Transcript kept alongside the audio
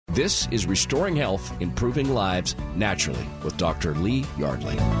This is Restoring Health, Improving Lives Naturally with Dr. Lee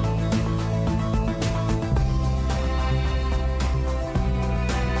Yardley.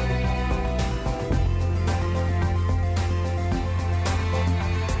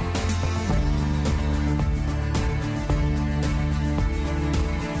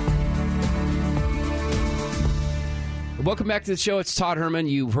 Welcome back to the show. It's Todd Herman.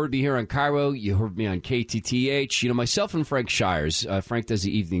 You've heard me here on Cairo. You heard me on KTTH. You know, myself and Frank Shires. Frank does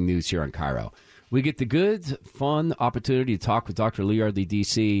the evening news here on Cairo. We get the good, fun opportunity to talk with Dr. Lee Yardley,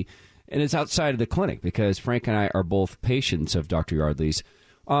 D.C., and it's outside of the clinic because Frank and I are both patients of Dr. Yardley's.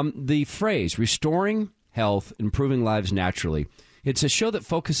 The phrase, restoring health, improving lives naturally, it's a show that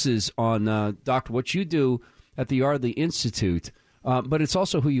focuses on, Doctor, what you do at the Yardley Institute, but it's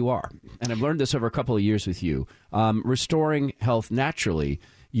also who you are. And I've learned this over a couple of years with you. Restoring health naturally.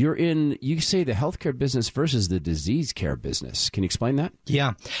 You're in, you say, the healthcare business versus the disease care business. Can you explain that?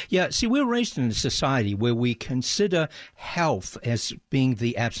 Yeah. See, we're raised in a society where we consider health as being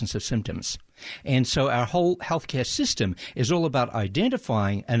the absence of symptoms. And so our whole healthcare system is all about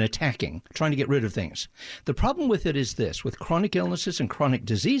identifying and attacking, trying to get rid of things. The problem with it is this: with chronic illnesses and chronic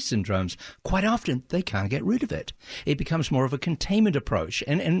disease syndromes, quite often they can't get rid of it. It becomes more of a containment approach,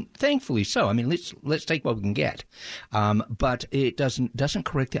 and thankfully so. I mean, let's take what we can get, but it doesn't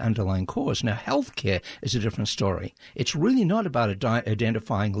correct the underlying cause. Now, healthcare is a different story. It's really not about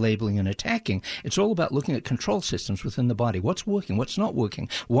identifying, labeling, and attacking. It's all about looking at control systems within the body. What's working? What's not working?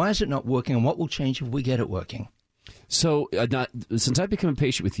 Why is it not working? And what will change if we get it working? So since I've become a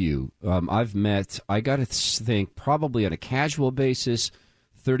patient with you, I've met, I got to think, probably on a casual basis,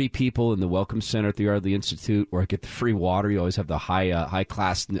 30 people in the Welcome Center at the Yardley Institute where I get the free water. You always have the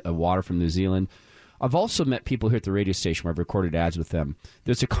high-class water from New Zealand. I've also met people here at the radio station where I've recorded ads with them.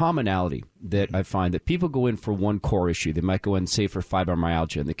 There's a commonality that I find that people go in for one core issue. They might go in, say, for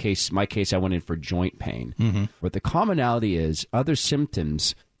fibromyalgia. In my case, I went in for joint pain. Mm-hmm. But the commonality is other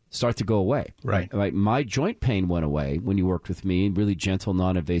symptoms start to go away. Right. Like my joint pain went away when you worked with me, really gentle,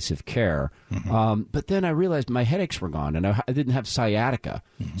 non-invasive care. Mm-hmm. But then I realized my headaches were gone, and I didn't have sciatica.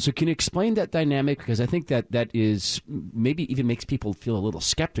 Mm-hmm. So can you explain that dynamic? Because I think that is maybe even makes people feel a little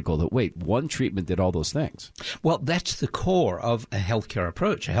skeptical that, wait, one treatment did all those things. Well, that's the core of a healthcare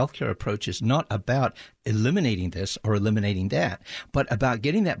approach. A healthcare approach is not about eliminating this or eliminating that, but about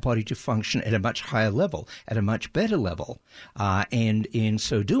getting that body to function at a much higher level, at a much better level. And in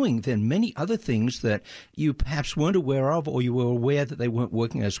so doing, then many other things that you perhaps weren't aware of, or you were aware that they weren't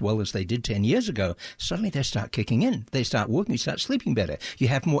working as well as they did 10 years ago, suddenly they start kicking in. They start working. You start sleeping better. You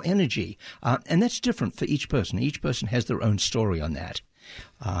have more energy. And that's different for each person. Each person has their own story on that.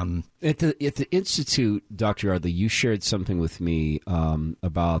 At the Institute, Dr. Yardley, you shared something with me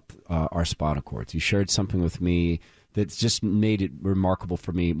about our spinal cords. You shared something with me that's just made it remarkable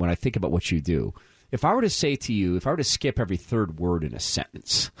for me when I think about what you do. If I were to say to you, if I were to skip every third word in a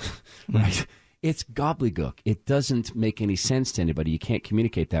sentence, right, it's gobbledygook. It doesn't make any sense to anybody. You can't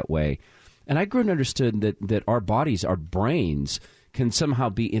communicate that way. And I grew and understood that our bodies, our brains, can somehow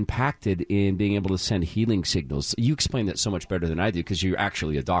be impacted in being able to send healing signals. You explain that so much better than I do because you're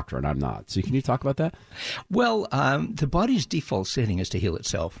actually a doctor and I'm not. So can you talk about that? Well, the body's default setting is to heal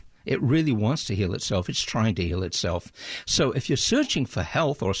itself. It really wants to heal itself. It's trying to heal itself. So if you're searching for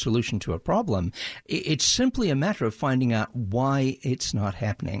health or a solution to a problem, it's simply a matter of finding out why it's not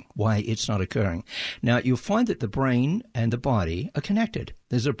happening, why it's not occurring. Now, you'll find that the brain and the body are connected.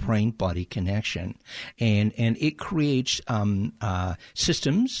 There's a brain-body connection, and it creates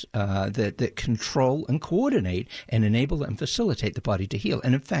systems that control and coordinate and enable and facilitate the body to heal.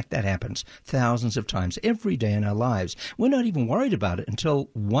 And in fact, that happens thousands of times every day in our lives. We're not even worried about it until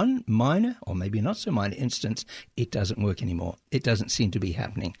one minor, or maybe not so minor instance, it doesn't work anymore. It doesn't seem to be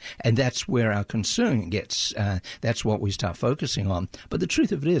happening. And that's where our concern gets, that's what we start focusing on. But the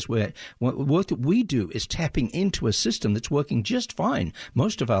truth of it is, what that we do is tapping into a system that's working just fine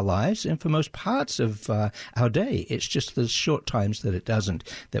most of our lives and for most parts of our day. It's just the short times that it doesn't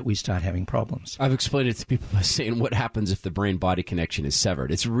that we start having problems. I've explained it to people by saying what happens if the brain-body connection is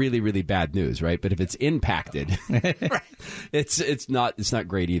severed. It's really, really bad news, right? But if it's impacted, it's not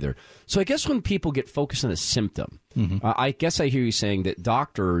great either. So I guess when people get focused on a symptom, I guess I hear you saying that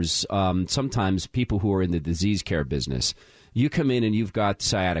doctors, sometimes people who are in the disease care business, you come in and you've got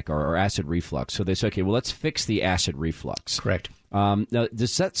sciatica or acid reflux. So they say, okay, well, let's fix the acid reflux. Correct. Now,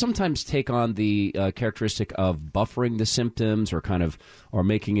 does that sometimes take on the characteristic of buffering the symptoms or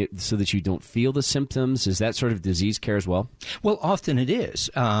making it so that you don't feel the symptoms? Is that sort of disease care as well? Well, often it is.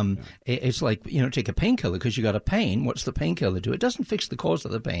 It's like, take a painkiller because you got a pain. What's the painkiller do? It doesn't fix the cause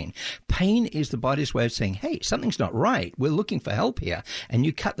of the pain. Pain is the body's way of saying, hey, something's not right. We're looking for help here. And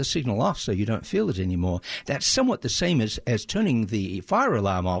you cut the signal off so you don't feel it anymore. That's somewhat the same as turning the fire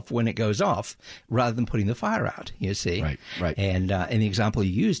alarm off when it goes off rather than putting the fire out, you see. Right. And in the example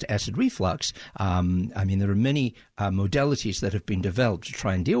you used, acid reflux, there are many modalities that have been developed to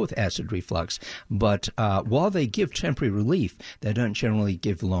try and deal with acid reflux, but while they give temporary relief, they don't generally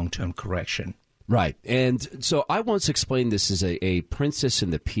give long-term correction. Right. And so I once explained this as a princess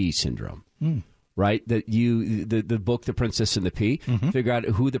and the pea syndrome. Right? That the book, The Princess and the Pea, figure out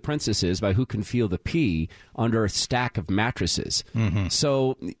who the princess is by who can feel the pea under a stack of mattresses.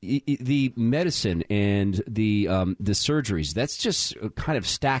 So the medicine and the surgeries, that's just kind of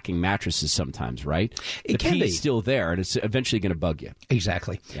stacking mattresses sometimes, right? It can be. The pea's still there, and it's eventually going to bug you.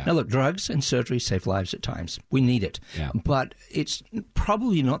 Exactly. Yeah. Now, look, drugs and surgery save lives at times. We need it. Yeah. But it's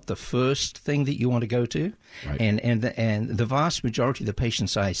probably not the first thing that you want to go to. Right. And the vast majority of the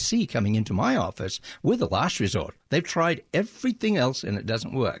patients I see coming into my office, we're the last resort. They've tried everything else and it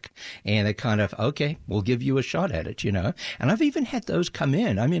doesn't work. And they're kind of, okay, we'll give you a shot at it, And I've even had those come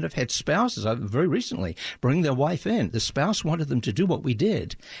in. I've had spouses very recently bring their wife in. The spouse wanted them to do what we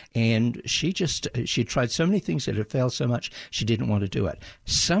did. And she tried so many things that had failed so much, she didn't want to do it.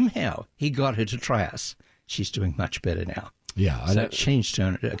 Somehow he got her to try us. She's doing much better now. Yeah, so that changed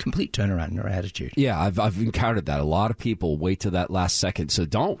a complete turnaround in her attitude. Yeah, I've encountered that. A lot of people wait till that last second, so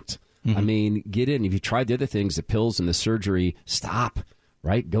don't. Get in. If you tried the other things, the pills and the surgery, stop,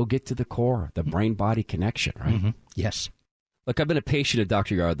 right? Go get to the core, the brain-body connection, right? Yes. Look, I've been a patient of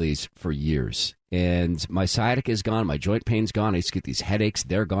Dr. Yardley's for years, and my sciatica is gone, my joint pain's gone, I used to get these headaches,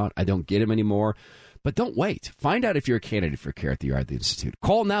 they're gone, I don't get them anymore. But don't wait. Find out if you're a candidate for care at the Yardley Institute.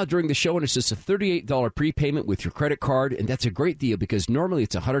 Call now during the show, and it's just a $38 prepayment with your credit card, and that's a great deal because normally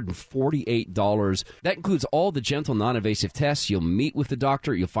it's $148. That includes all the gentle, non-invasive tests. You'll meet with the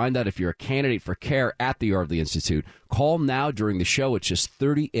doctor. You'll find out if you're a candidate for care at the Yardley Institute. Call now during the show. It's just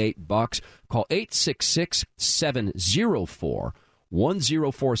 $38. Call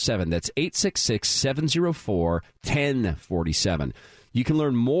 866-704-1047. That's 866-704-1047. You can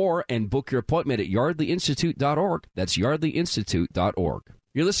learn more and book your appointment at yardleyinstitute.org. That's yardleyinstitute.org.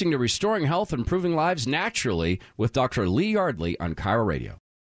 You're listening to Restoring Health, Improving Lives Naturally with Dr. Lee Yardley on KIRO Radio.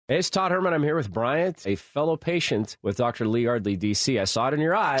 Hey, it's Todd Herman. I'm here with Bryant, a fellow patient with Dr. Lee Yardley, D.C. I saw it in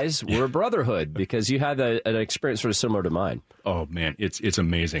your eyes. We're a brotherhood because you had an experience sort of similar to mine. Oh, man, it's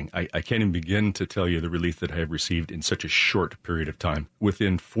amazing. I can't even begin to tell you the relief that I have received in such a short period of time.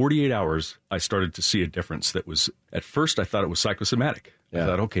 Within 48 hours, I started to see a difference that was, at first, I thought it was psychosomatic. Yeah. I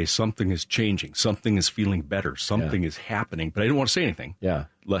thought, okay, something is changing. Something is feeling better. Something is happening. But I didn't want to say anything,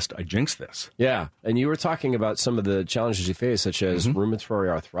 lest I jinx this. Yeah, and you were talking about some of the challenges you face, such as rheumatoid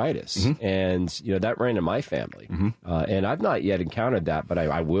arthritis. And, that ran in my family. And I've not yet encountered that, but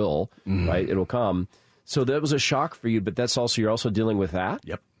I will, right? It'll come. So that was a shock for you, but you're also dealing with that?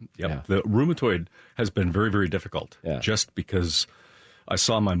 Yep. Yeah. The rheumatoid has been very, very difficult. Yeah. Just because I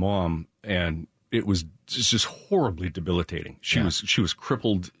saw my mom and it was just horribly debilitating. She was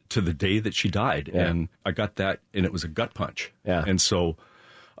crippled to the day that she died, and I got that, and it was a gut punch. Yeah. And so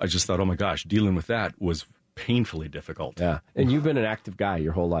I just thought, oh my gosh, dealing with that was painfully difficult. Yeah. And you've been an active guy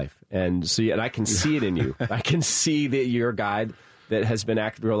your whole life, and I can see it in you. I can see that you're a guy that has been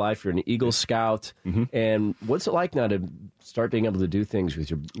active your whole life. You're an Eagle Scout, and what's it like now to start being able to do things with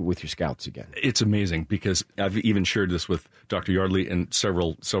your scouts again? It's amazing because I've even shared this with Dr. Yardley and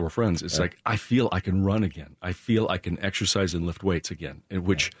several friends. It's like I feel I can run again. I feel I can exercise and lift weights again,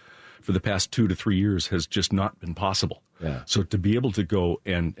 which for the past 2 to 3 years has just not been possible. Yeah. So to be able to go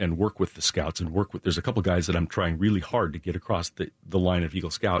and work with the scouts and there's a couple guys that I'm trying really hard to get across the line of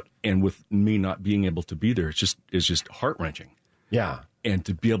Eagle Scout, and with me not being able to be there, it's just heart-wrenching. Yeah. And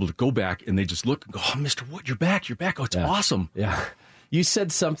to be able to go back and they just look and go, oh, Mr. Wood, you're back. Oh, it's awesome. Yeah. You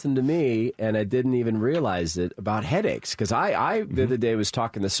said something to me, and I didn't even realize it, about headaches. Because I the other day was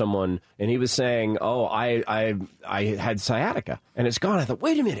talking to someone, and he was saying, oh, I had sciatica, and it's gone. I thought,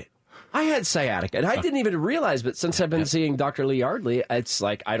 wait a minute. I had sciatica, and I didn't even realize, but since I've been seeing Dr. Lee Yardley, it's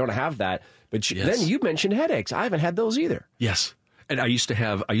like I don't have that. But then you mentioned headaches. I haven't had those either. Yes. And I used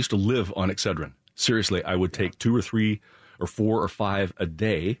to live on Excedrin. Seriously, I would take 2 or 3 or 4 or 5 a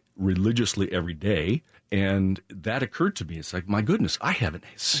day, religiously every day. And that occurred to me. It's like, my goodness, I haven't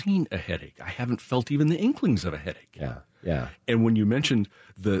seen a headache. I haven't felt even the inklings of a headache. Yeah. And when you mentioned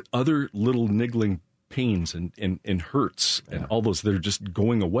the other little niggling pains and hurts and all those that are just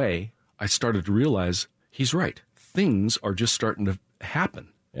going away, I started to realize he's right. Things are just starting to happen.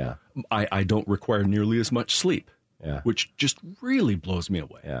 Yeah. I don't require nearly as much sleep, which just really blows me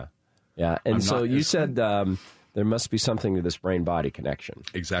away. Yeah. Yeah. And so you said there must be something to this brain-body connection.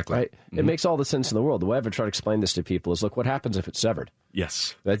 Exactly. Right? Mm-hmm. It makes all the sense in the world. The way I've tried to explain this to people is, look, what happens if it's severed?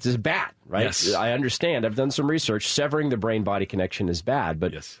 Yes. That's just bad, right? Yes. I understand. I've done some research. Severing the brain-body connection is bad,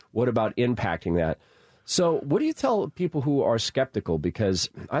 but what about impacting that? So what do you tell people who are skeptical? Because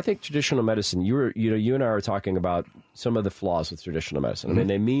I think traditional medicine, you and I were talking about some of the flaws with traditional medicine. I mean,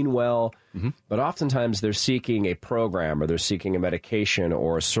 they mean well, but oftentimes they're seeking a program or they're seeking a medication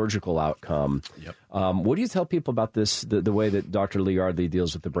or a surgical outcome. Yep. What do you tell people about this, the way that Dr. Lee Yardley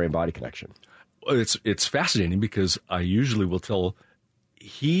deals with the brain-body connection? It's fascinating because I usually will tell,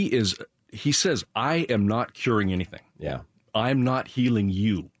 he says, I am not curing anything. Yeah. I'm not healing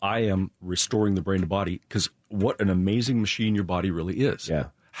you. I am restoring the brain to body, because what an amazing machine your body really is. Yeah.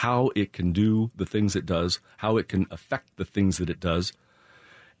 How it can do the things it does, how it can affect the things that it does.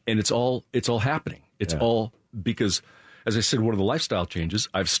 And it's all happening. It's all because, as I said, one of the lifestyle changes,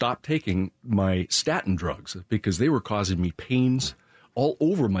 I've stopped taking my statin drugs because they were causing me pains all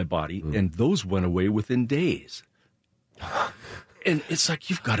over my body, and those went away within days. And it's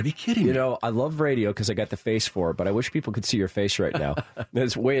like, you've got to be kidding me. You know, I love radio because I got the face for it, but I wish people could see your face right now.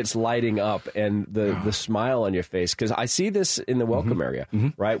 The way it's lighting up and the smile on your face. Because I see this in the welcome area,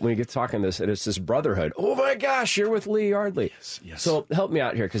 right? When you get talking this, and it's this brotherhood. Oh, my gosh, you're with Lee Yardley. Yes. So help me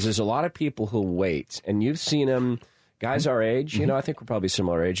out here, because there's a lot of people who wait. And you've seen them, guys our age, you know, I think we're probably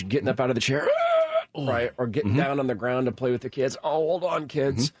similar age, getting up out of the chair, right? Or getting down on the ground to play with the kids. Oh, hold on,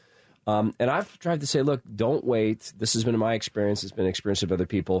 kids. And I've tried to say, look, don't wait. This has been my experience. It's been an experience of other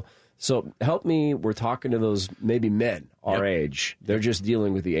people. So help me. We're talking to those maybe men our age. They're just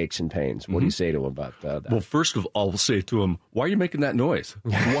dealing with the aches and pains. What do you say to them about that? Well, first of all, I'll say to them, why are you making that noise?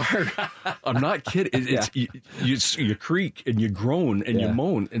 I'm not kidding. You creak and you groan and you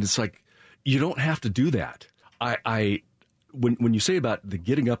moan. And it's like, you don't have to do that. When you say about the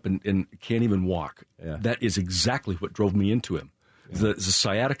getting up and can't even walk, that is exactly what drove me into him. The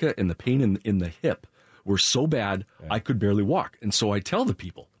sciatica and the pain in the hip were so bad, I could barely walk. And so I tell the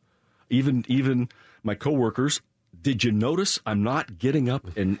people, even my coworkers, did you notice I'm not getting up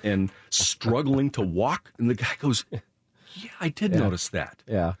and struggling to walk? And the guy goes, yeah, I did notice that.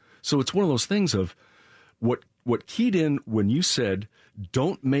 Yeah. So it's one of those things of what keyed in when you said,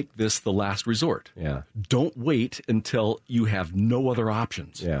 don't make this the last resort. Yeah. Don't wait until you have no other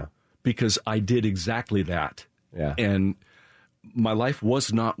options. Yeah. Because I did exactly that. Yeah. And my life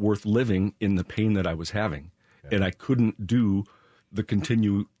was not worth living in the pain that I was having, and I couldn't do the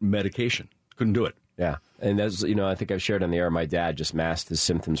continued medication. Couldn't do it. Yeah, and as you know, I think I've shared on the air, my dad just masked his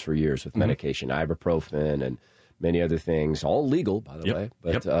symptoms for years with medication, ibuprofen and many other things, all legal, by the way,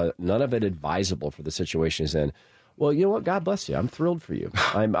 but none of it advisable for the situation he's in. Well, you know what? God bless you. I'm thrilled for you.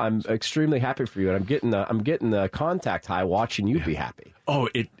 I'm extremely happy for you, and I'm getting the contact high watching you be happy. Oh,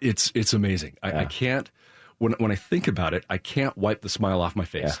 it's amazing. I can't. When I think about it, I can't wipe the smile off my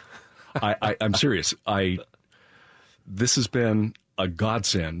face. Yeah. I'm serious. This has been a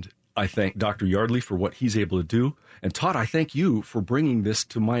godsend. I thank Dr. Yardley for what he's able to do. And Todd, I thank you for bringing this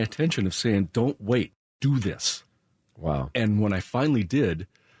to my attention of saying, don't wait, do this. Wow. And when I finally did,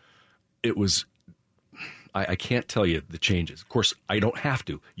 it was, I can't tell you the changes. Of course, I don't have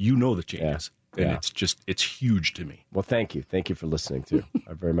to. You know the changes. Yeah. And it's huge to me. Well, thank you. Thank you for listening, too.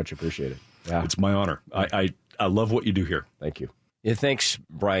 I very much appreciate it. Yeah. It's my honor. I love what you do here. Thank you. Yeah, thanks,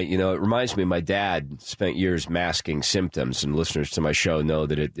 Brian. You know, it reminds me, my dad spent years masking symptoms, and listeners to my show know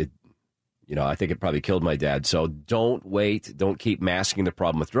that it I think it probably killed my dad. So don't wait. Don't keep masking the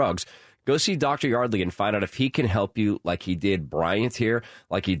problem with drugs. Go see Dr. Yardley and find out if he can help you like he did Bryant here,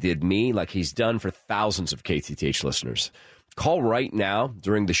 like he did me, like he's done for thousands of KTTH listeners. Call right now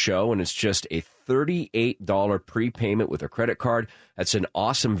during the show, and it's just a $38 prepayment with a credit card. That's an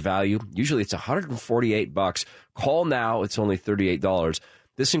awesome value. Usually it's $148. Call now. It's only $38.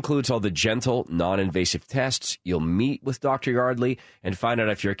 This includes all the gentle, non-invasive tests. You'll meet with Dr. Yardley and find out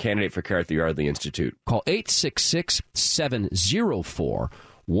if you're a candidate for care at the Yardley Institute. Call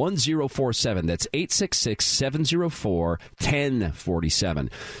 866-704-1047. That's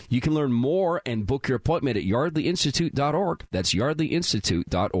 866-704-1047. You can learn more and book your appointment at yardleyinstitute.org. That's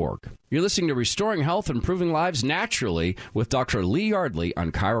yardleyinstitute.org. You're listening to Restoring Health, Improving Lives Naturally with Dr. Lee Yardley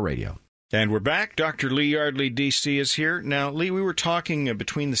on KIRO Radio. And we're back. Dr. Lee Yardley, D.C., is here. Now, Lee, we were talking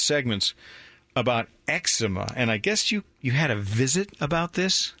between the segments about eczema, and I guess you had a visit about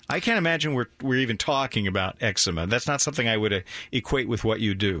this. I can't imagine we're even talking about eczema. That's not something I would equate with what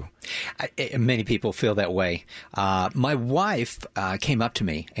you do. Many people feel that way. My wife came up to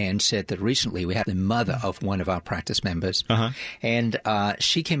me and said that recently we had the mother of one of our practice members, and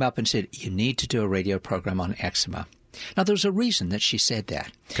she came up and said, "You need to do a radio program on eczema." Now, there was a reason that she said that.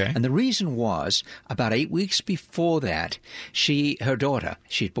 Okay. And the reason was, about 8 weeks before that, she'd brought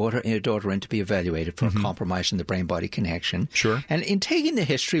her daughter in to be evaluated for a compromise in the brain-body connection. Sure. And in taking the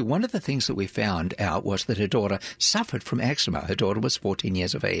history, one of the things that we found out was that her daughter suffered from eczema. Her daughter was 14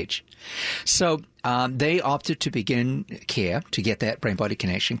 years of age. So they opted to begin care to get that brain-body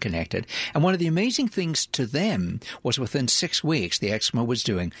connection connected. And one of the amazing things to them was within 6 weeks, the eczema was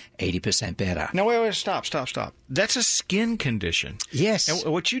doing 80% better. Now, wait, stop. That's a skin condition. Yes.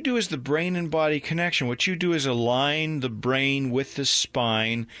 And what you do is the brain and body connection. What you do is align the brain with the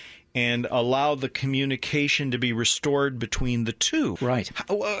spine and allow the communication to be restored between the two. Right.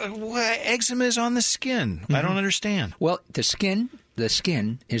 Eczema is on the skin. I don't understand. Well, the skin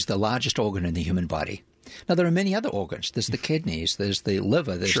is the largest organ in the human body. Now, there are many other organs. There's the kidneys, there's the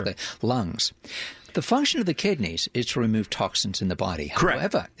liver, there's the lungs. The function of the kidneys is to remove toxins in the body. Correct.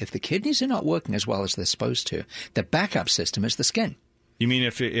 However, if the kidneys are not working as well as they're supposed to, the backup system is the skin. You mean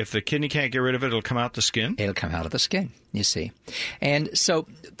if the kidney can't get rid of it, it'll come out the skin? It'll come out of the skin, you see. And so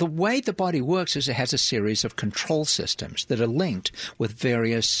the way the body works is it has a series of control systems that are linked with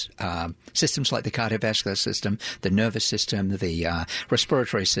various systems like the cardiovascular system, the nervous system, the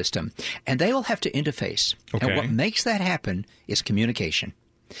respiratory system. And they all have to interface. Okay. And what makes that happen is communication.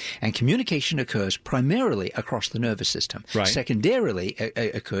 And communication occurs primarily across the nervous system. Right. Secondarily,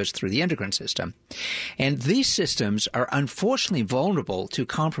 it occurs through the endocrine system. And these systems are unfortunately vulnerable to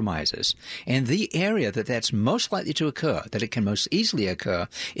compromises. And the area that's most likely to occur, that it can most easily occur,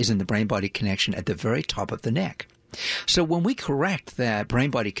 is in the brain-body connection at the very top of the neck. So when we correct that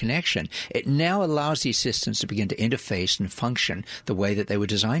brain-body connection, it now allows these systems to begin to interface and function the way that they were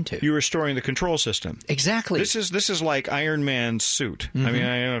designed to. You're restoring the control system. Exactly. This is like Iron Man's suit. I mean,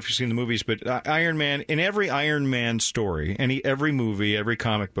 I don't know if you've seen the movies, but Iron Man, in every Iron Man story, every movie, every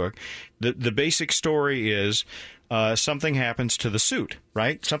comic book, the basic story is something happens to the suit,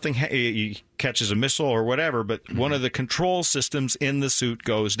 right? He catches a missile or whatever, but one of the control systems in the suit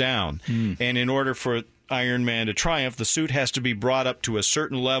goes down. And in order for Iron Man to triumph, the suit has to be brought up to a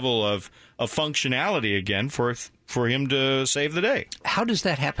certain level of functionality again for him to save the day. How does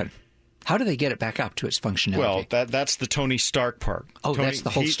that happen? How do they get it back up to its functionality? Well, that's the Tony Stark part. Oh, that's the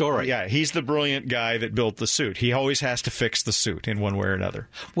whole story. Yeah, he's the brilliant guy that built the suit. He always has to fix the suit in one way or another.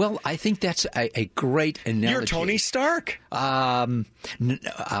 Well, I think that's a great analogy. You're Tony Stark. No,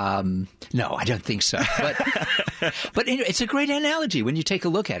 I don't think so. But it's a great analogy when you take a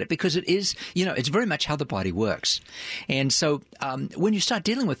look at it, because it is, it's very much how the body works. And so when you start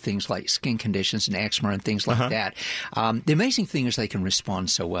dealing with things like skin conditions and eczema and things like that, the amazing thing is they can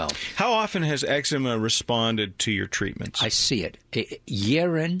respond so well. How often has eczema responded to your treatments? I see it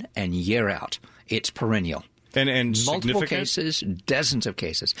year in and year out. It's perennial. And multiple cases, dozens of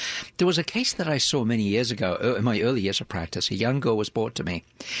cases. There was a case that I saw many years ago, in my early years of practice. A young girl was brought to me,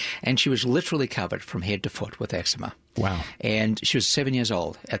 and she was literally covered from head to foot with eczema. Wow. And she was 7 years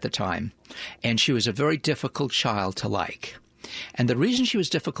old at the time, and she was a very difficult child to like. And the reason she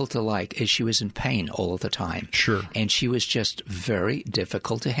was difficult to like is she was in pain all of the time. Sure. And she was just very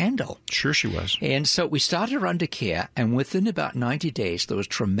difficult to handle. Sure she was. And so we started her under care, and within about 90 days, there was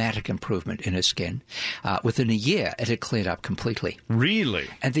dramatic improvement in her skin. Within a year, it had cleared up completely. Really?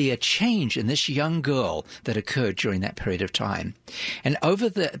 And the change in this young girl that occurred during that period of time. And over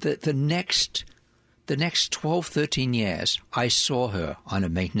the next 12, 13 years, I saw her on a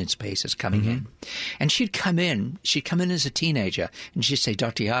maintenance basis coming in. And she'd come in as a teenager, and she'd say,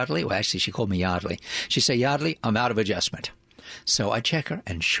 Dr. Yardley, well, actually, she called me Yardley. She'd say, Yardley, I'm out of adjustment. So I'd check her,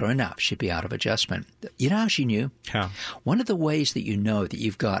 and sure enough, she'd be out of adjustment. You know how she knew? How? One of the ways that you know that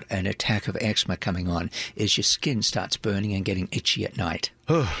you've got an attack of eczema coming on is your skin starts burning and getting itchy at night.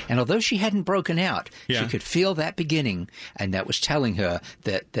 And although she hadn't broken out, she could feel that beginning, and that was telling her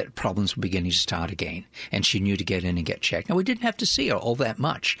that problems were beginning to start again. And she knew to get in and get checked. Now, we didn't have to see her all that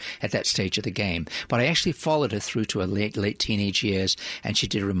much at that stage of the game, but I actually followed her through to her late teenage years, and she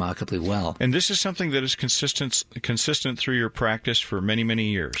did remarkably well. And this is something that is consistent through your practice for many, many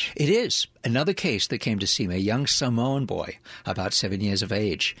years. It is. Another case that came to see me, a young Samoan boy, about 7 years of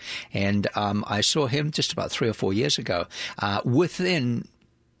age. And I saw him just about 3 or 4 years ago.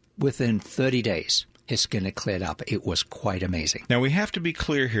 Within 30 days, his skin had cleared up. It was quite amazing. Now, we have to be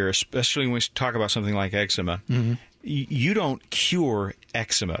clear here, especially when we talk about something like eczema. you don't cure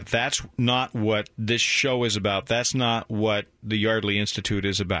eczema. That's not what this show is about. That's not what the Yardley Institute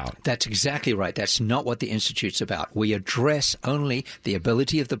is about. That's exactly right. That's not what the Institute's about. We address only the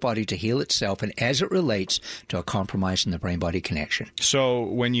ability of the body to heal itself and as it relates to a compromise in the brain-body connection. So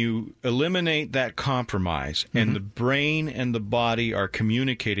when you eliminate that compromise and the brain and the body are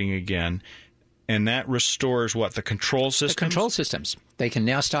communicating again, and that restores what? The control systems? The control systems. They can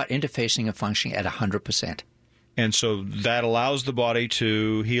now start interfacing and functioning at 100%. And so that allows the body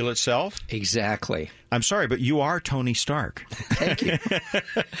to heal itself? Exactly. I'm sorry, but you are Tony Stark. Thank you.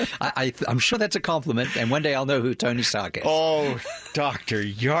 I'm sure that's a compliment, and one day I'll know who Tony Stark is. Oh, Dr.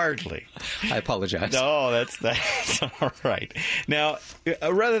 Yardley. I apologize. No, that's all right. Now,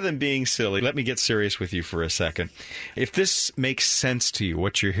 rather than being silly, let me get serious with you for a second. If this makes sense to you,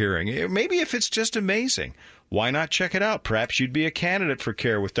 what you're hearing, maybe if it's just amazing, why not check it out? Perhaps you'd be a candidate for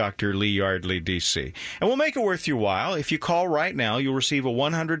care with Dr. Lee Yardley, D.C. And we'll make it worth your while. If you call right now, you'll receive a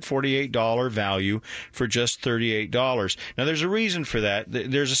 $148 value for just $38. Now, there's a reason for that.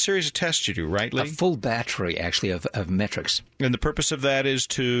 There's a series of tests you do, right, Lee? A full battery, actually, of metrics. And the purpose of that is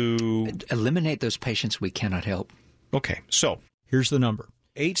to eliminate those patients we cannot help. Okay, so here's the number.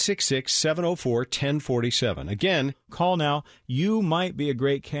 866-704-1047. Again, call now. You might be a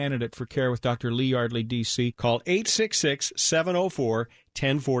great candidate for care with Dr. Lee Yardley, D.C. Call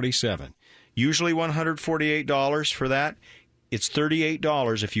 866-704-1047. Usually $148 for that. It's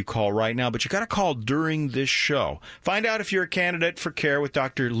 $38 if you call right now, but you got to call during this show. Find out if you're a candidate for care with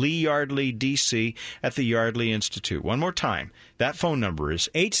Dr. Lee Yardley, D.C. at the Yardley Institute. One more time. That phone number is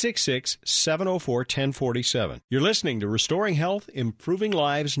 866-704-1047. You're listening to Restoring Health, Improving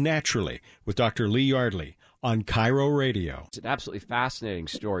Lives Naturally with Dr. Lee Yardley on Cairo Radio. It's an absolutely fascinating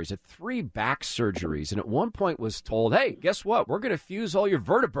story. He's had 3 back surgeries, and at one point was told, hey, guess what? We're going to fuse all your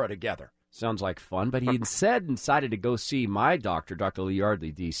vertebrae together. Sounds like fun, but he instead decided to go see my doctor, Dr. Lee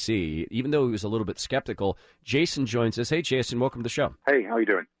Yardley, D.C., even though he was a little bit skeptical. Jason joins us. Hey, Jason, welcome to the show. Hey, how you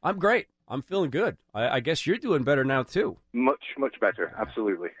doing? I'm great. I'm feeling good. I guess you're doing better now, too. Much better,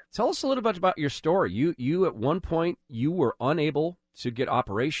 absolutely. Tell us a little bit about your story. You at one point, you were unable to get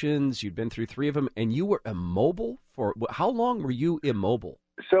operations. You'd been through 3 of them, and you were immobile for – how long were you immobile?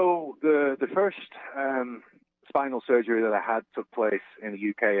 So the first spinal surgery that I had took place in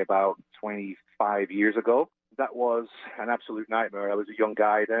the UK about 25 years ago. That was an absolute nightmare. I was a young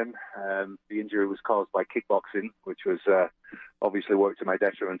guy then. The injury was caused by kickboxing, which was obviously worked to my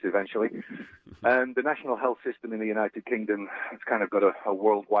detriment eventually. And the National Health System in the United Kingdom has kind of got a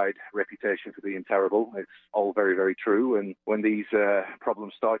worldwide reputation for being terrible. It's all very, very true. And when these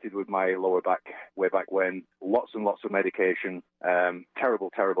problems started with my lower back, way back when, lots and lots of medication,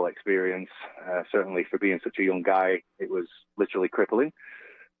 terrible experience. Certainly for being such a young guy, it was literally crippling.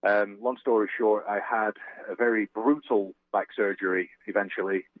 Long story short, I had a very brutal back surgery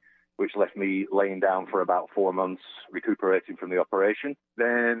eventually, which left me laying down for about 4 months, recuperating from the operation.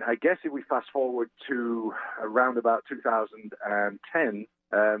 Then I guess if we fast forward to around about 2010,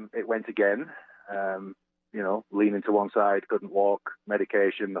 it went again. Leaning to one side, couldn't walk,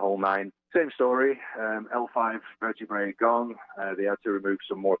 medication, the whole 9. Same story, L5 vertebrae gone. They had to remove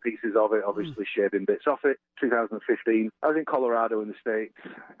some more pieces of it, obviously shaving bits off it. 2015, I was in Colorado in the States,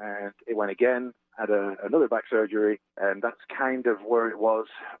 and it went again. Had another back surgery, and that's kind of where it was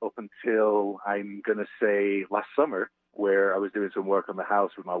up until, I'm going to say, last summer, where I was doing some work on the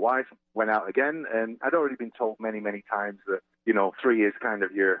house with my wife. Went out again, and I'd already been told many times that, 3 is kind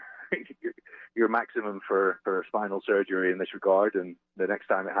of your maximum for spinal surgery in this regard, and the next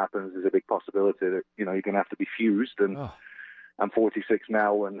time it happens there's a big possibility that you're going to have to be fused. And I'm 46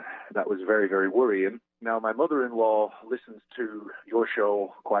 now, and that was very, very worrying. Now my mother-in-law listens to your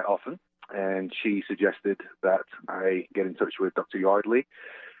show quite often, and she suggested that I get in touch with Dr. Yardley.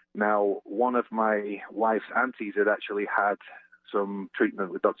 Now, one of my wife's aunties had actually had some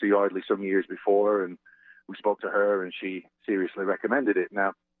treatment with Dr. Yardley some years before, and we spoke to her, and she seriously recommended it.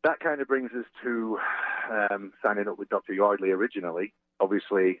 Now, that kind of brings us to signing up with Dr. Yardley originally.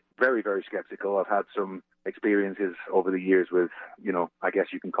 Obviously, very, very skeptical. I've had some experiences over the years with, I guess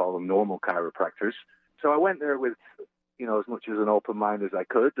you can call them normal chiropractors. So I went there with, as much as an open mind as I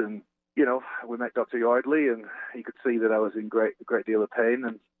could. And, we met Dr. Yardley, and he could see that I was in a great deal of pain.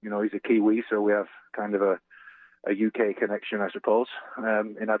 And, he's a Kiwi, so we have kind of a UK connection, I suppose,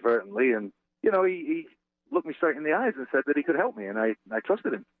 inadvertently. And, he looked me straight in the eyes and said that he could help me, and I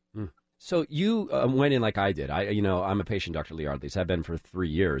trusted him. So you went in like I did. I'm a patient, Dr. Lee Yardley. I've been for 3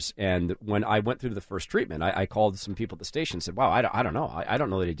 years. And when I went through the first treatment, I called some people at the station and said, wow, I don't know. I don't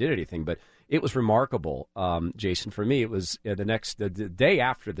know that he did anything, but it was remarkable, Jason. For me, it was the day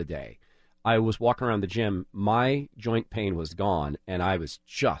after the day. I was walking around the gym. My joint pain was gone, and I was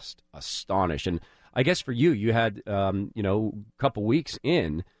just astonished. And I guess for you, you had, a couple weeks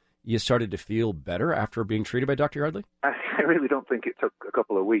in, you started to feel better after being treated by Dr. Yardley? I really don't think it took a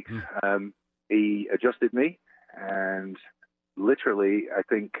couple of weeks. He adjusted me, and literally, I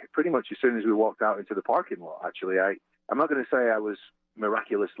think pretty much as soon as we walked out into the parking lot, actually, I'm not going to say I was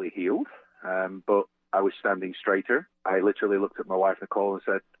miraculously healed, but I was standing straighter. I literally looked at my wife, Nicole, and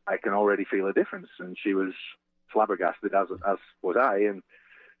said, I can already feel a difference. And she was flabbergasted, as was I. And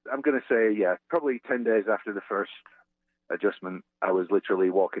I'm going to say, probably 10 days after the first adjustment, I was literally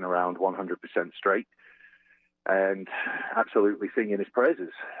walking around 100% straight and absolutely singing his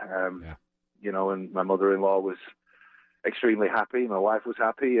praises. And my mother-in-law was extremely happy. My wife was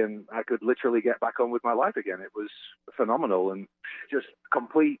happy, and I could literally get back on with my life again. It was phenomenal and just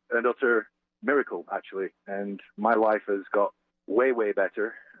complete and utter miracle, actually. And my life has got way, way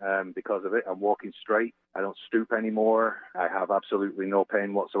better because of it. I'm walking straight. I don't stoop anymore. I have absolutely no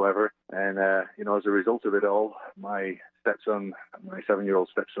pain whatsoever. And, as a result of it all, my stepson, my 7-year-old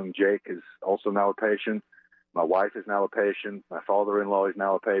stepson, Jake, is also now a patient. My wife is now a patient. My father-in-law is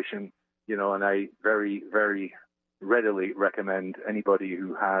now a patient. And I very, very readily recommend anybody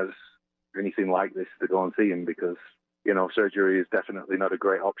who has anything like this to go and see him, because surgery is definitely not a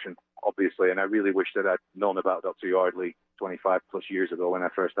great option, obviously. And I really wish that I'd known about Dr. Yardley 25 plus years ago when I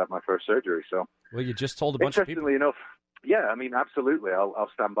first had my first surgery. So, well, you just told a bunch of people. Interestingly enough, yeah, I mean, absolutely. I'll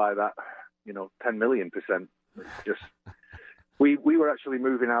stand by that, 10 million %. It's just, we were actually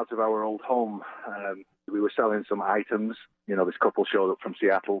moving out of our old home. We were selling some items. This couple showed up from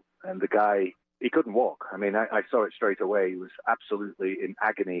Seattle, and the guy, he couldn't walk. I mean, I saw it straight away. He was absolutely in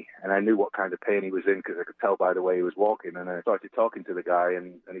agony, and I knew what kind of pain he was in because I could tell by the way he was walking. And I started talking to the guy,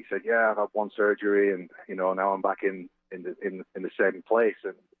 and he said, "Yeah, I've had one surgery, and now I'm back in the same place,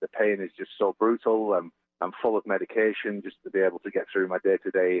 and the pain is just so brutal. I'm full of medication just to be able to get through my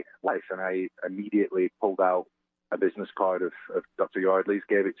day-to-day life." And I immediately pulled out a business card of Dr. Yardley's,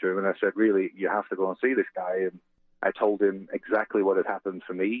 gave it to him, and I said, "Really, you have to go and see this guy." And I told him exactly what had happened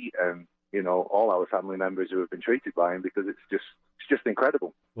for me, and all our family members who have been treated by him, because it's just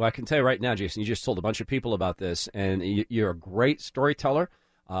incredible. Well, I can tell you right now, Jason, you just told a bunch of people about this, and you're a great storyteller,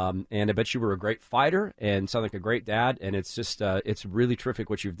 and I bet you were a great fighter and sound like a great dad, and it's just it's really terrific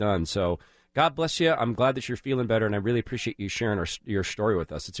what you've done. So God bless you. I'm glad that you're feeling better, and I really appreciate you sharing your story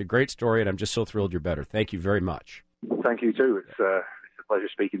with us. It's a great story, and I'm just so thrilled you're better. Thank you very much. Thank you, too. It's a pleasure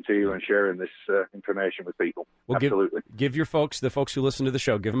speaking to you and sharing this information with people. Well, absolutely. Give the folks who listen to the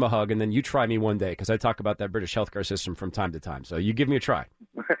show, give them a hug, and then you try me one day, because I talk about that British healthcare system from time to time. So you give me a try.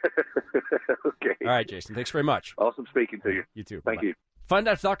 Okay. All right, Jason. Thanks very much. Awesome speaking to you. You too. Thank Bye-bye. you. Find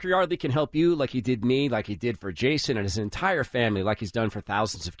out if Dr. Yardley can help you like he did me, like he did for Jason and his entire family, like he's done for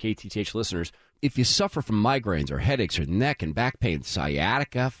thousands of KTTH listeners. If you suffer from migraines or headaches or neck and back pain,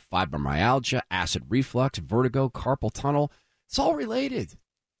 sciatica, fibromyalgia, acid reflux, vertigo, carpal tunnel, it's all related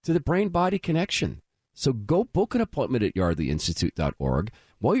to the brain-body connection. So go book an appointment at yardleyinstitute.org.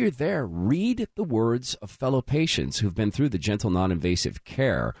 While you're there, read the words of fellow patients who've been through the gentle, non-invasive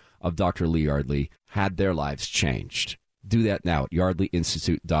care of Dr. Lee Yardley, had their lives changed. Do that now at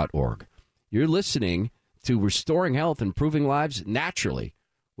yardleyinstitute.org. You're listening to Restoring Health, Improving Lives Naturally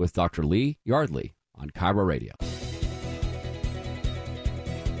with Dr. Lee Yardley on KIRO Radio.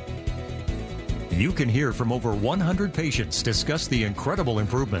 You can hear from over 100 patients discuss the incredible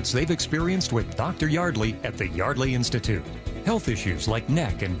improvements they've experienced with Dr. Yardley at the Yardley Institute. Health issues like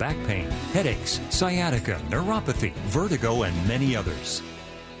neck and back pain, headaches, sciatica, neuropathy, vertigo, and many others.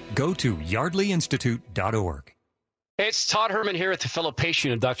 Go to yardleyinstitute.org. Hey, it's Todd Herman here at the fellow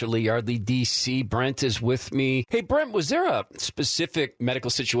patient of Dr. Lee Yardley, D.C. Brent is with me. Hey, Brent, was there a specific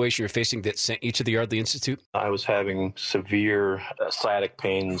medical situation you're facing that sent you to the Yardley Institute? I was having severe sciatic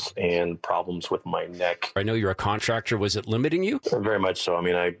pains and problems with my neck. I know you're a contractor. Was it limiting you? Very much so. I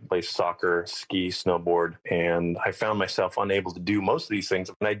mean, I play soccer, ski, snowboard, and I found myself unable to do most of these things,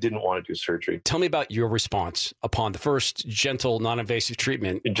 and I didn't want to do surgery. Tell me about your response upon the first gentle, non-invasive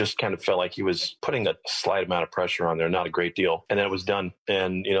treatment. It just kind of felt like he was putting a slight amount of pressure on there. Not a great deal. And then it was done.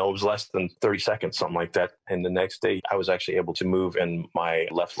 And, it was less than 30 seconds, something like that. And the next day I was actually able to move, and my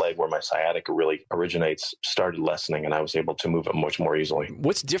left leg, where my sciatica really originates, started lessening, and I was able to move it much more easily.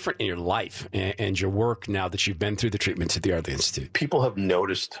 What's different in your life and your work now that you've been through the treatment at the Yardley Institute? People have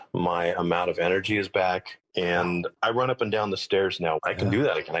noticed my amount of energy is back. And I run up and down the stairs now. I can do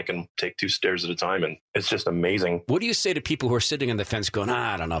that again. I can take 2 stairs at a time, and it's just amazing. What do you say to people who are sitting on the fence going,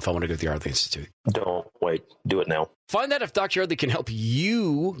 I don't know if I want to go to the Yardley Institute? Don't wait. do it now. Find out if Dr. Yardley can help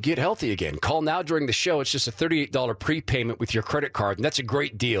you get healthy again. Call now during the show. It's just a $38 prepayment with your credit card, and that's a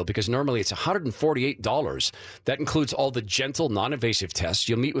great deal because normally it's $148. That includes all the gentle, non-invasive tests.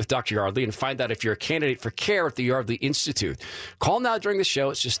 You'll meet with Dr. Yardley and find out if you're a candidate for care at the Yardley Institute. Call now during the show.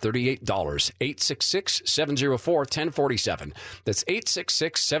 It's just $38. 866-704-1047. That's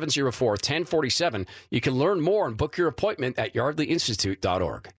 866-704-1047. You can learn more and book your appointment at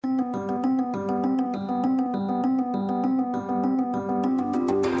yardleyinstitute.org.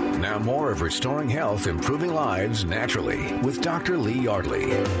 Now more of Restoring Health, Improving Lives Naturally with Dr. Lee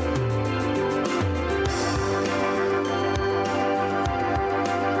Yardley.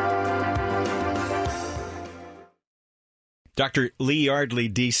 Dr. Lee Yardley,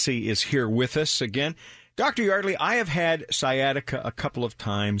 D.C., is here with us again. Dr. Yardley, I have had sciatica a couple of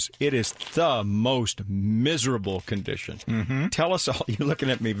times. It is the most miserable condition. Mm-hmm. Tell us all. You're looking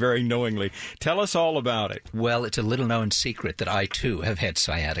at me very knowingly. Tell us all about it. Well, it's a little-known secret that I, too, have had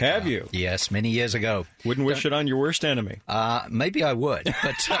sciatica. Have you? Yes, many years ago. Wouldn't wish it on your worst enemy. Maybe I would.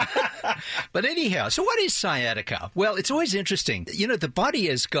 But anyhow, so what is sciatica? Well, it's always interesting. You know, the body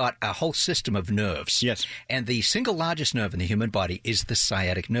has got a whole system of nerves. Yes. And the single largest nerve in the human body is the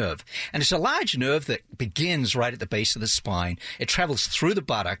sciatic nerve. And it's a large nerve that begins right at the base of the spine. It travels through the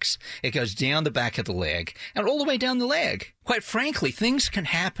buttocks. It goes down the back of the leg and all the way down the leg. Quite frankly, things can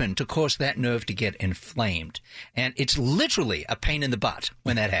happen to cause that nerve to get inflamed. And it's literally a pain in the butt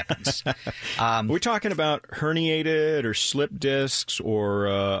when that happens. We're talking about herniated or slip discs or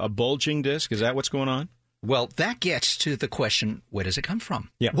a bulging disc. Is that what's going on? Well, that gets to the question, where does it come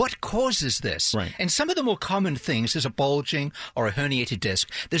from? Yeah. What causes this? Right. And some of the more common things is a bulging or a herniated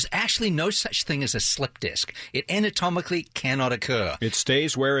disc. There's actually no such thing as a slip disc. It anatomically cannot occur. It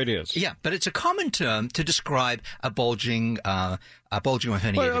stays where it is. Yeah, but it's a common term to describe a bulging or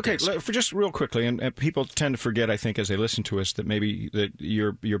herniated disc. For just real quickly, and people tend to forget, I think, as they listen to us, that maybe that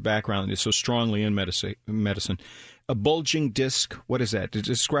your background is so strongly in medicine. A bulging disc, what is that?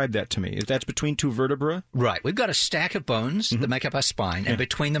 Describe that to me. That's between two vertebrae? Right. We've got a stack of bones that make up our spine, and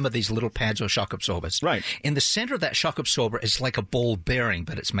between them are these little pads or shock absorbers. Right. In the center of that shock absorber is like a ball bearing,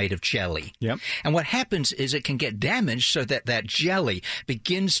 but it's made of jelly. Yep. And what happens is it can get damaged so that jelly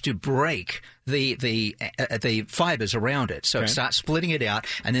begins to break the fibers around it. So it starts splitting it out,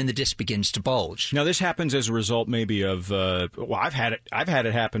 and then the disc begins to bulge. Now, this happens as a result maybe of, I've had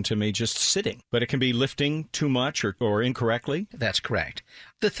it happen to me just sitting, but it can be lifting too much or incorrectly. That's correct.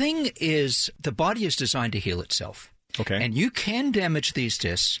 The thing is, the body is designed to heal itself. Okay. And you can damage these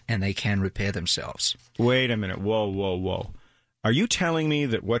discs, and they can repair themselves. Wait a minute. Whoa. Are you telling me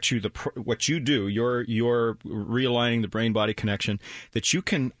that what you do, you're realigning the brain-body connection, that you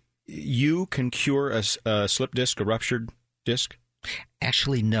can cure a slip disc, a ruptured disc?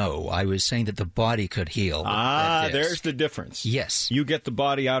 Actually, no. I was saying that the body could heal. There's the difference. Yes. You get the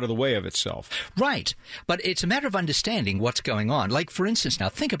body out of the way of itself. Right. But it's a matter of understanding what's going on. Like, for instance, now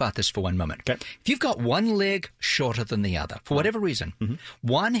think about this for one moment. Okay. If you've got one leg shorter than the other, for whatever reason,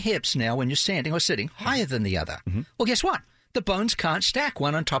 one hip's now, when you're standing or sitting, higher than the other. Well, guess what? The bones can't stack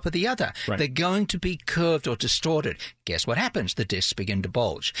one on top of the other. Right. They're going to be curved or distorted. Guess what happens? The discs begin to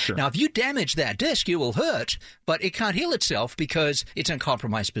bulge. Sure. Now, if you damage that disc, you will hurt, but it can't heal itself because it's in a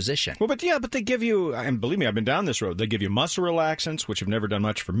compromised position. Well, but they give you, and believe me, I've been down this road. They give you muscle relaxants, which have never done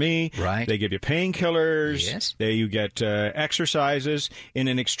much for me. Right. They give you painkillers. Yes. You get exercises. In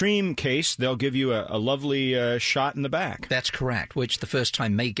an extreme case, they'll give you a lovely shot in the back. That's correct, which the first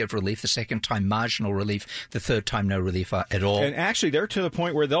time may give relief, the second time marginal relief, the third time no relief at all. And actually, they're to the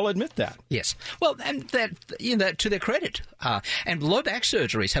point where they'll admit that. Yes. Well, and that to their credit. And low back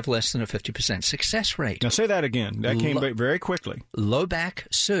surgeries have less than a 50% success rate. Now, say that again. That came back very quickly. Low back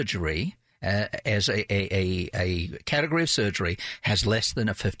surgery, as a category of surgery, has less than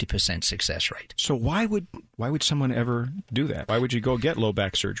a 50% success rate. So why would someone ever do that? Why would you go get low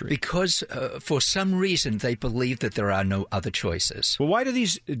back surgery? Because for some reason they believe that there are no other choices. Well, why do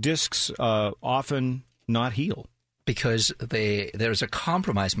these discs often not heal? Because there is a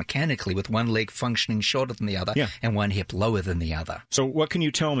compromise mechanically with one leg functioning shorter than the other and one hip lower than the other. So what can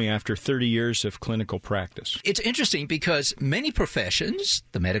you tell me after 30 years of clinical practice? It's interesting because many professions,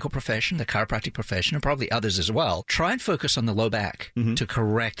 the medical profession, the chiropractic profession, and probably others as well, try and focus on the low back to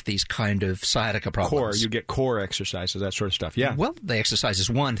correct these kind of sciatica problems. You get core exercises, that sort of stuff. Yeah. Well, the exercise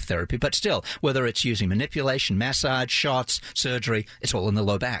is one therapy, but still, whether it's using manipulation, massage, shots, surgery, it's all in the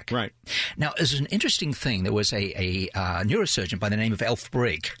low back. Right. Now, as an interesting thing, there was a a neurosurgeon by the name of Elf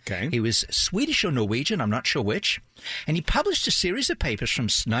Brigg. Okay. He was Swedish or Norwegian, I'm not sure which. And he published a series of papers from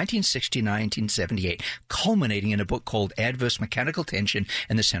 1960 to 1978, culminating in a book called Adverse Mechanical Tension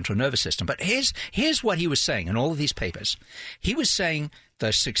in the Central Nervous System. But here's what he was saying in all of these papers. He was saying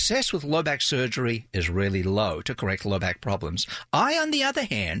the success with low back surgery is really low to correct low back problems. I, on the other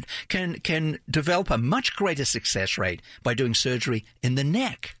hand, can develop a much greater success rate by doing surgery in the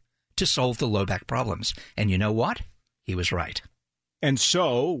neck to solve the low back problems. And you know what? He was right. And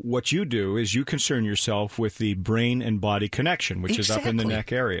so what you do is you concern yourself with the brain and body connection, which is up in the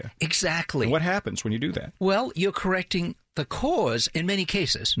neck area. Exactly. And what happens when you do that? Well, you're correcting the cause in many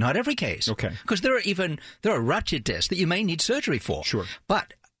cases, not every case. Okay. Because there are ruptured discs that you may need surgery for. Sure.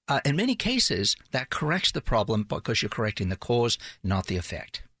 But in many cases, that corrects the problem because you're correcting the cause, not the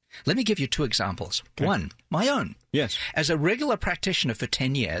effect. Let me give you 2 examples. Okay. One, my own. Yes. As a regular practitioner for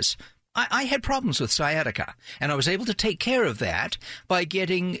 10 years, I had problems with sciatica, and I was able to take care of that by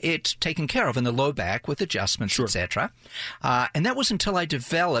getting it taken care of in the low back with adjustments, Sure. etc. And that was until I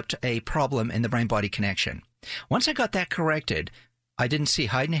developed a problem in the brain-body connection. Once I got that corrected, I didn't see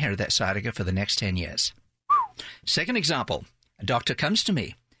hide nor hair of that sciatica for the next 10 years. Second example, a doctor comes to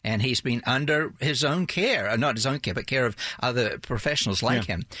me, and he's been under his own care, not his own care, but care of other professionals like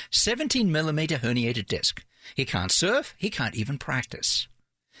him, 17-millimeter herniated disc. He can't surf. He can't even practice.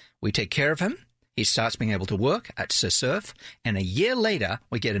 We take care of him. He starts being able to work at surf, and a year later,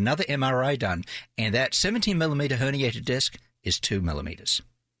 we get another MRI done, and that 17-millimeter herniated disc is 2 millimeters.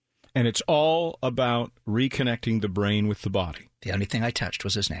 And it's all about reconnecting the brain with the body. The only thing I touched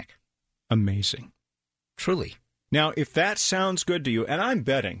was his neck. Amazing. Truly. Now, if that sounds good to you, and I'm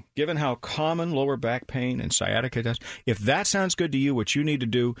betting, given how common lower back pain and sciatica does, if that sounds good to you, what you need to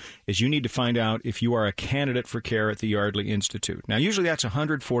do is you need to find out if you are a candidate for care at the Yardley Institute. Now, usually that's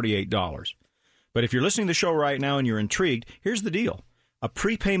 $148. But if you're listening to the show right now and you're intrigued, here's the deal. A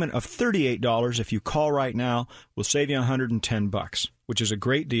prepayment of $38 if you call right now will save you $110, which is a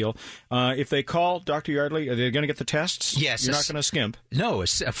great deal. If they call Dr. Yardley, are they going to get the tests? Yes. You're not going to skimp. No,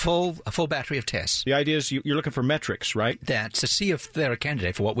 it's a full battery of tests. The idea is you're looking for metrics, right? That's to see if they're a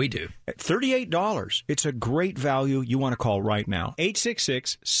candidate for what we do. At $38, it's a great value. You want to call right now.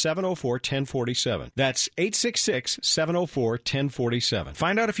 866-704-1047. That's 866-704-1047.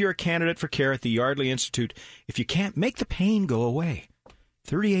 Find out if you're a candidate for care at the Yardley Institute. If you can't, make the pain go away.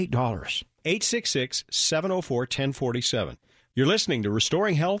 $38. 866-704-1047. You're listening to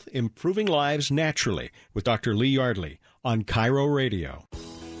Restoring Health, Improving Lives Naturally with Dr. Lee Yardley on Cairo Radio.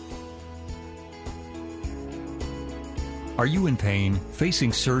 Are you in pain,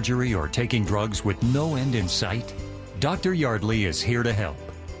 facing surgery, or taking drugs with no end in sight? Dr. Yardley is here to help.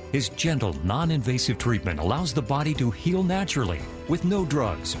 His gentle, non-invasive treatment allows the body to heal naturally with no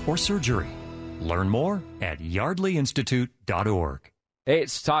drugs or surgery. Learn more at yardleyinstitute.org. Hey,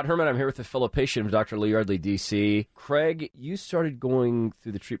 it's Todd Herman. I'm here with a fellow patient of Dr. Lee Yardley, D.C. Craig, you started going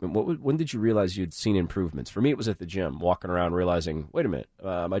through the treatment. When did you realize you'd seen improvements? For me, it was at the gym, walking around, realizing, wait a minute,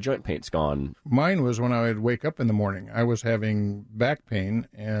 my joint pain's gone. Mine was when I would wake up in the morning. I was having back pain,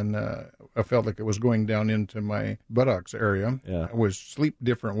 and I felt like it was going down into my buttocks area. Yeah. I would sleep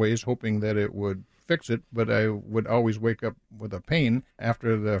different ways, hoping that it would fix it, but I would always wake up with a pain.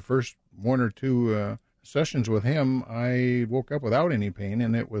 After the first 1 or 2 sessions with him, I woke up without any pain,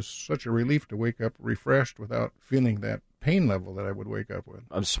 and it was such a relief to wake up refreshed without feeling that pain level that I would wake up with.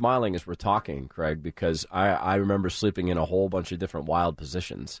 I'm smiling as we're talking, Craig, because I remember sleeping in a whole bunch of different wild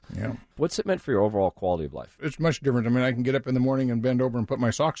positions. Yeah. What's it meant for your overall quality of life? It's much different. I mean, I can get up in the morning and bend over and put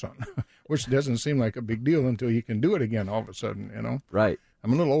my socks on, which doesn't seem like a big deal until you can do it again all of a sudden, you know? Right.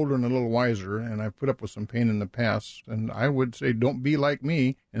 I'm a little older and a little wiser, and I've put up with some pain in the past. And I would say don't be like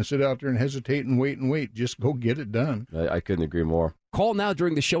me and sit out there and hesitate and wait. Just go get it done. I couldn't agree more. Call now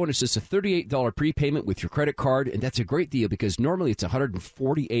during the show, and it's just a $38 prepayment with your credit card, and that's a great deal because normally it's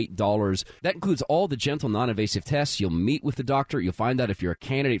 $148. That includes all the gentle, non-invasive tests. You'll meet with the doctor. You'll find out if you're a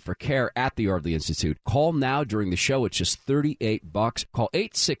candidate for care at the Yardley Institute. Call now during the show. It's just $38. Call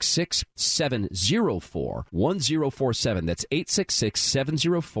 866-704-1047. That's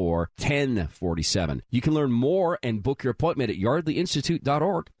 866-704-1047. You can learn more and book your appointment at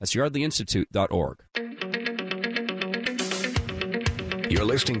yardleyinstitute.org. That's yardleyinstitute.org. You're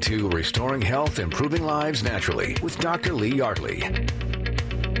listening to Restoring Health, Improving Lives Naturally with Dr. Lee Yardley.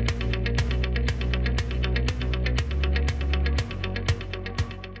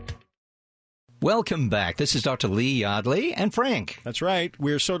 Welcome back. This is Dr. Lee Yardley and Frank. That's right.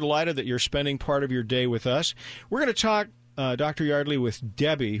 We're so delighted that you're spending part of your day with us. We're going to talk, Dr. Yardley, with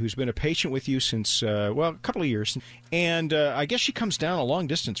Debbie, who's been a patient with you since, a couple of years. And I guess she comes down a long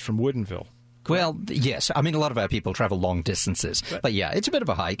distance from Woodinville. Well, yes. I mean, a lot of our people travel long distances. But yeah, it's a bit of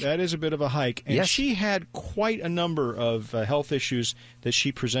a hike. That is a bit of a hike. And yes. She had quite a number of health issues that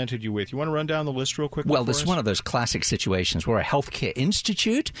she presented you with. You want to run down the list real quick? Well, this is one of those classic situations. We're a healthcare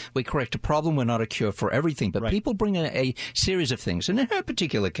institute. We correct a problem. We're not a cure for everything. But people bring in a series of things. And in her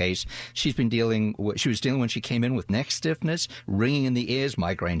particular case, she was dealing when she came in with neck stiffness, ringing in the ears,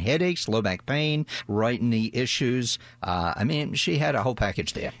 migraine headaches, low back pain, right knee issues. I mean, she had a whole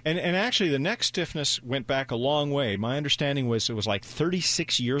package there. And actually, the neck stiffness went back a long way. My understanding was it was like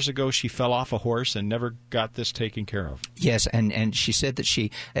 36 years ago she fell off a horse and never got this taken care of. Yes, and she said that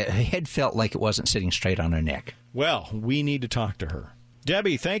her head felt like it wasn't sitting straight on her neck. Well, we need to talk to her.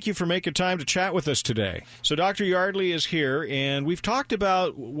 Debbie, thank you for making time to chat with us today. So Dr. Yardley is here, and we've talked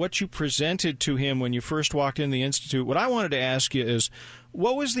about what you presented to him when you first walked in the Institute. What I wanted to ask you is,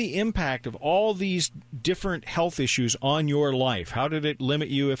 what was the impact of all these different health issues on your life? How did it limit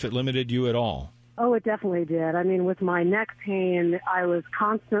you, if it limited you at all? Oh, it definitely did. I mean, with my neck pain, I was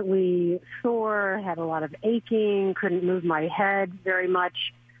constantly sore, had a lot of aching, couldn't move my head very much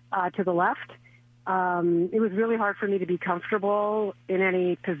to the left. It was really hard for me to be comfortable in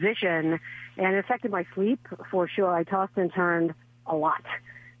any position, and it affected my sleep for sure. I tossed and turned a lot.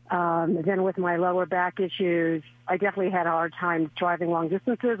 Then with my lower back issues, I definitely had a hard time driving long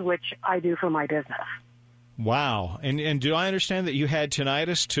distances, which I do for my business. Wow. And do I understand that you had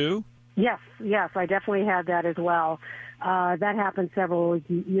tinnitus too? Yes, I definitely had that as well. That happened several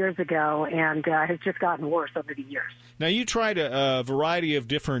years ago and has just gotten worse over the years. Now, you tried a variety of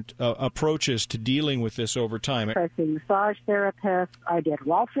different approaches to dealing with this over time. I see massage therapists. I did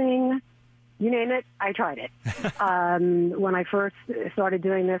Rolfing. You name it, I tried it. When I first started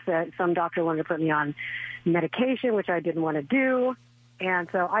doing this, some doctor wanted to put me on medication, which I didn't want to do. And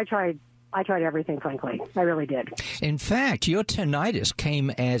so I tried everything, frankly. I really did. In fact, your tinnitus came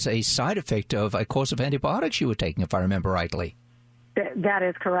as a side effect of a course of antibiotics you were taking, if I remember rightly. That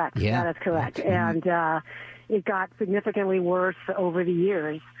is correct. Yeah. That is correct. And it got significantly worse over the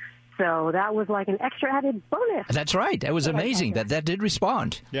years. So that was like an extra added bonus. That's right. That was amazing that did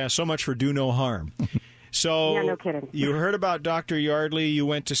respond. Yeah, so much for do no harm. So yeah, no kidding. You heard about Dr. Yardley. You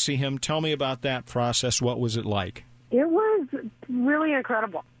went to see him. Tell me about that process. What was it like? It was really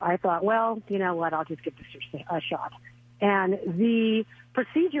incredible. I thought, well, you know what, I'll just give this a shot. And the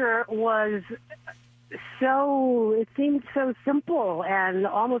procedure was it seemed so simple and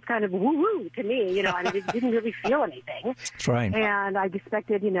almost kind of woo-woo to me. You know, I mean, it didn't really feel anything. That's right. And I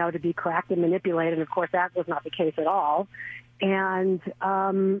expected, to be cracked and manipulated. And, of course, that was not the case at all. And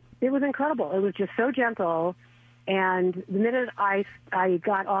it was incredible. It was just so gentle. And the minute I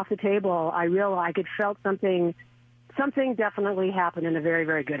got off the table, I realized I could felt something definitely happened in a very,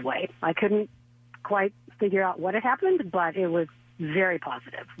 very good way. I couldn't quite figure out what had happened, but it was very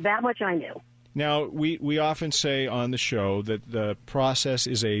positive. That much I knew. Now, we often say on the show that the process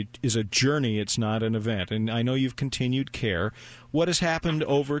is a journey, it's not an event. And I know you've continued care. What has happened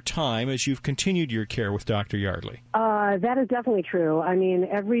over time as you've continued your care with Dr. Yardley? That is definitely true. I mean,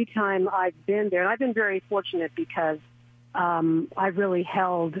 every time I've been there, and I've been very fortunate because I've really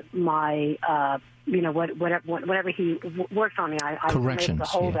held my, whatever he works on me, I was able to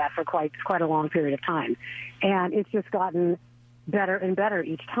hold that for quite a long period of time. And it's just gotten better and better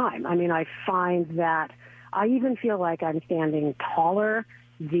each time. I mean, I find that I even feel like I'm standing taller.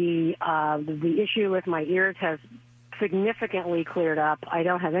 The issue with my ears has significantly cleared up. I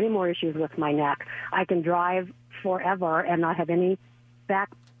don't have any more issues with my neck. I can drive forever and not have any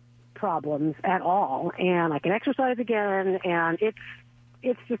back problems at all, and I can exercise again, and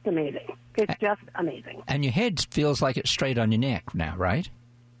it's just amazing. It's just amazing. And your head feels like it's straight on your neck now, right?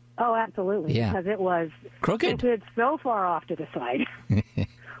 Oh, absolutely. Yeah. Because it was crooked, so far off to the side,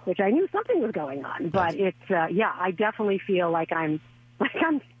 which I knew something was going on. But it's I definitely feel like I'm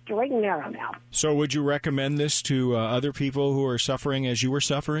straight and narrow now. So, would you recommend this to other people who are suffering as you were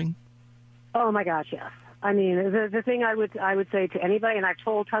suffering? Oh my gosh, yes. I mean, the thing I would say to anybody, and I've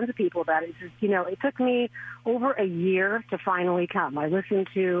told tons of people about it, is it took me over a year to finally come. I listened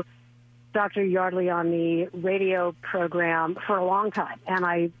to Dr. Yardley on the radio program for a long time, and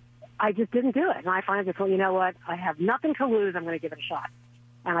I just didn't do it. And I finally just thought, you know what, I have nothing to lose. I'm going to give it a shot.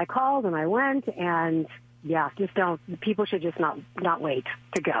 And I called and I went, and people should just not wait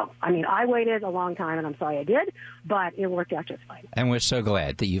to go. I mean, I waited a long time, and I'm sorry I did, but it worked out just fine. And we're so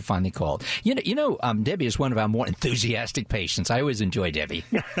glad that you finally called. Debbie is one of our more enthusiastic patients. I always enjoy Debbie.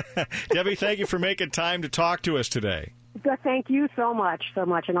 Debbie, thank you for making time to talk to us today. Thank you so much,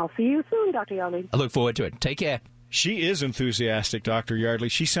 and I'll see you soon, Dr. Yardley. I look forward to it. Take care. She is enthusiastic, Dr. Yardley.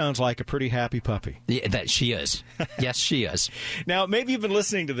 She sounds like a pretty happy puppy. Yeah, that she is. Yes, she is. Now, maybe you've been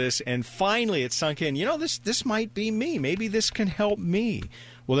listening to this, and finally it sunk in. This might be me. Maybe this can help me.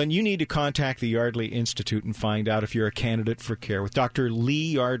 Well, then you need to contact the Yardley Institute and find out if you're a candidate for care with Dr.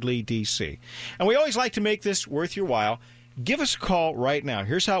 Lee Yardley, D.C. And we always like to make this worth your while. Give us a call right now.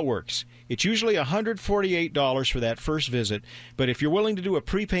 Here's how it works. It's usually $148 for that first visit, but if you're willing to do a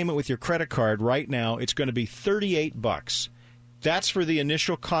prepayment with your credit card right now, it's going to be $38. That's for the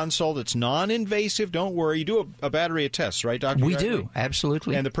initial consult. It's non-invasive. Don't worry. You do a battery of tests, right, Dr. We Yardley? do,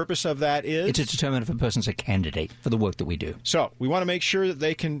 absolutely. And the purpose of that is? It's to determine if a person's a candidate for the work that we do. So we want to make sure that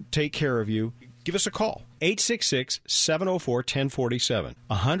they can take care of you. Give us a call. 866-704-1047.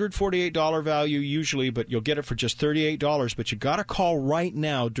 $148 value usually, but you'll get it for just $38. But you got to call right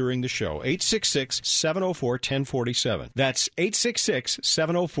now during the show. 866-704-1047. That's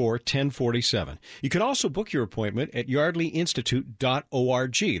 866-704-1047. You can also book your appointment at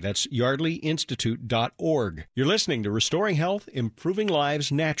yardleyinstitute.org. That's yardleyinstitute.org. You're listening to Restoring Health, Improving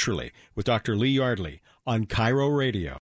Lives Naturally with Dr. Lee Yardley on Cairo Radio.